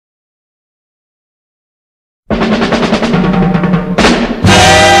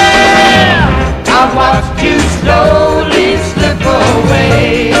I watched you slowly slip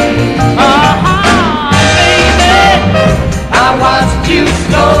away. Baby, I watched you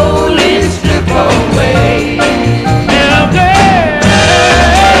slowly slip away. Little girl,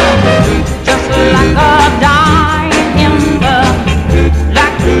 just like a dying ember,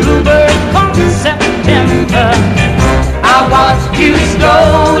 like the bluebird come September. I watched you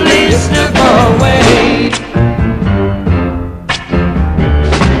slowly slip away.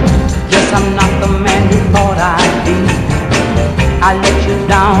 I'm not the man you thought I'd be. I let you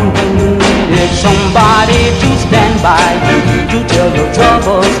down when you needed somebody to stand by you, to tell your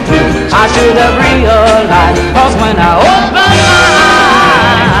troubles to. I should have realized, 'cause when I opened my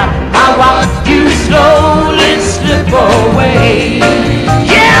eyes, I watched you slowly slip away.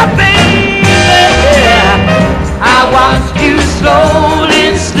 Yeah, baby, I watched you slowly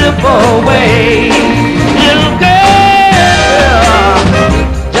slip away. Little girl,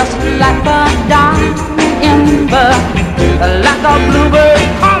 just like a dying ember, like a bluebird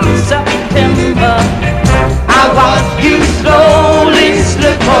come September, I watched you slowly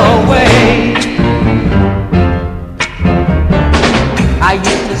slip away. I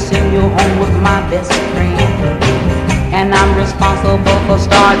used to send you home with my best friend, and I'm responsible for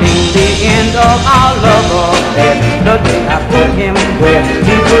starting the end of our love affair. The day I put him where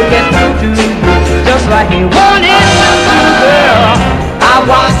he could get through to you, just like he wanted to, girl. I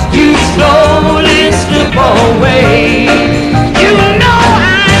watched you slowly slip away.